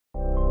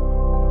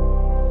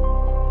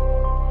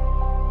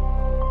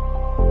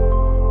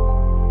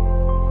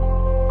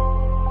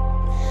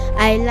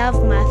I love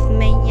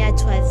Mathemania,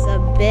 it was the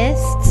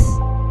best.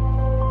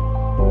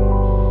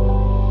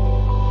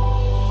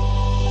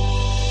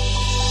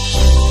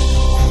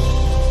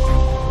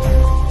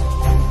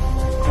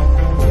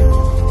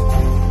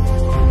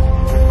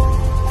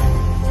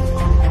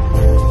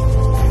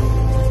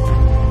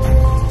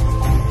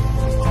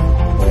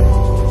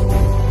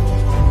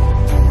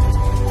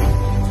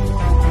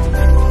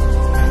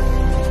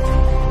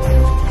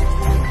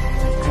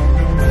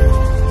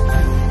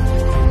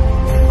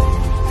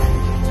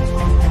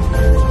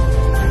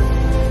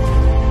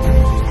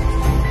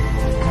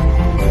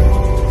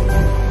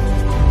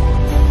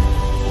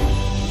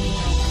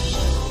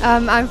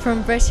 I'm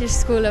from British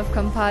School of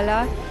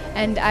Kampala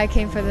and I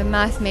came for the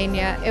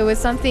Mathemania. It was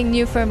something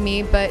new for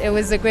me, but it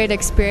was a great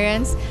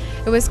experience.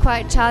 It was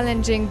quite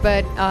challenging,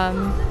 but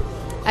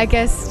I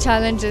guess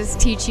challenges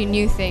teach you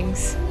new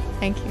things.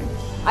 Thank you.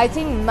 I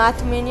think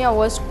Mathemania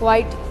was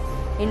quite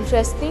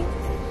interesting.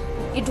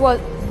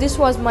 This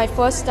was my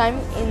first time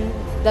in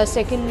the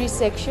secondary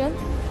section.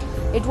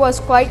 It was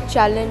quite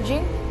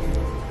challenging,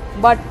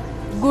 but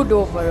good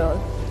overall.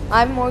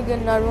 I'm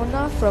Morgan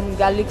Narona from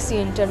Galaxy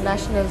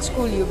International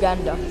School,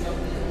 Uganda.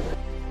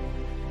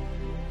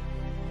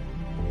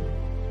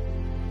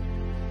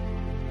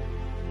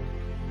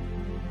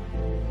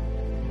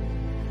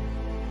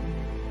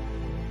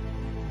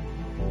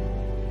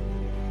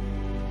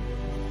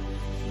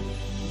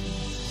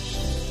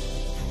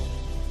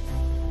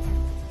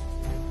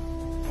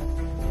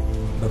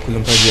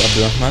 Bakulumpaji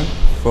Abdulrahman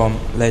from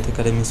Light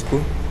Academy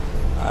School.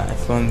 I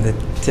found the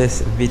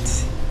test a bit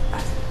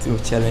too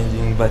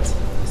challenging, but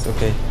it's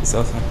okay. It's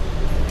awesome.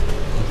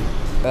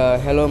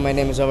 Hello, my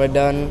name is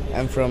Awadan.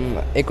 I'm from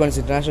Acorns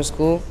International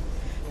School.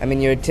 I'm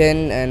in year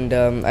 10 and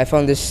I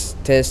found this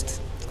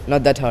test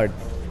not that hard.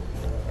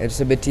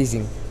 It's a bit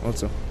teasing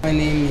also. My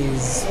name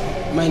is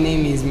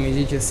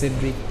Mejicho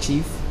Cedric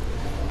Chief.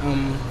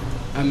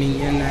 I'm in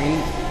year 9.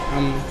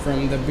 I'm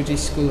from the British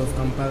School of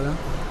Kampala.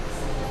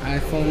 I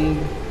found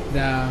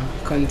the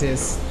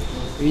contest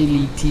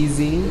really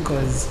teasing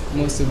because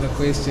most of the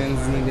questions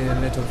needed a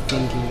lot of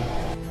thinking.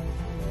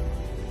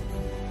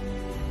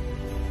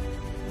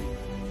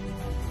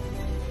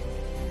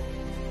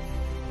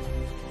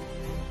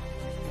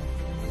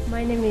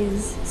 My name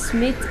is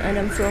Smith and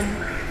I'm from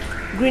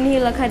Green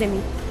Hill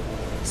Academy.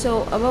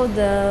 So about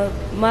the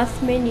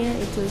Mathemania,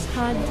 it was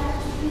hard.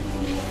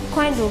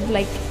 Kind of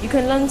like you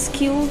can learn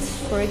skills,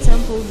 for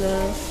example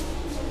the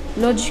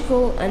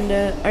logical and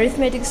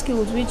arithmetic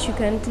skills which you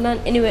can't learn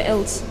anywhere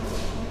else.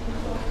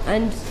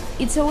 And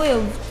it's a way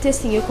of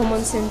testing your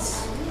common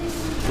sense.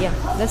 Yeah,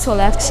 that's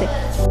all I have to say.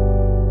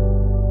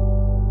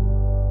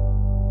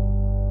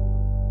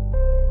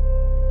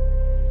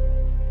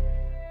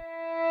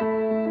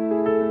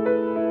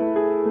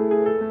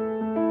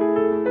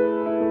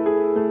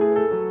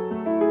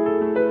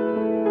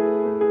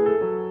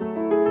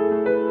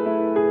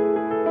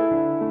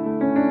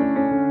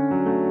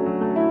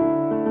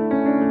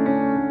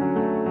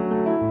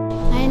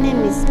 My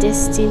name is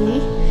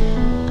Destiny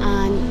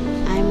and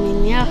I'm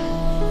in year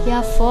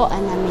 4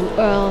 and I'm in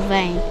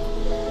Irvine.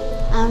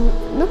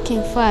 I'm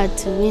looking forward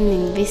to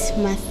winning this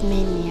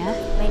Mathemania.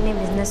 My name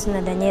is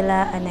Nasuna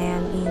Daniela and I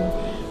am in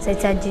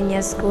Saita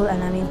Junior School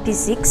and I'm in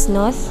P6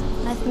 North.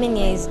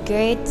 Mathemania is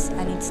great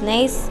and it's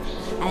nice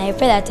and I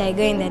pray that I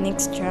go in the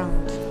next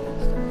round.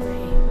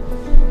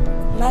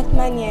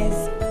 Mathemania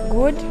is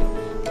good.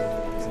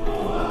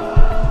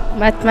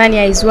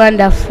 Mathemania is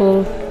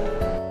wonderful.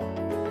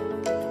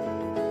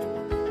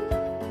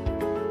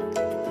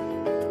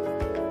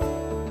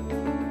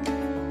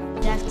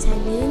 Good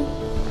afternoon.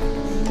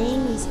 My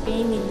name is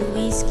Amy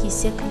Louise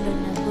Kisekulo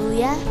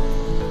Nabuya.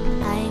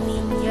 I'm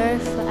in year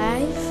 5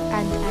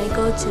 and I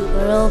go to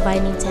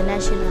Irvine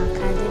International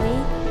Academy.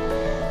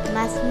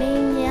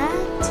 Mathemania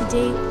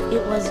today,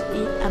 it was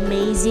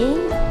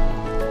amazing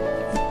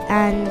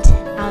and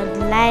I would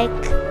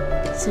like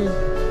to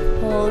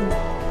hold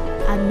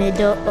a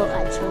medal or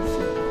a trophy.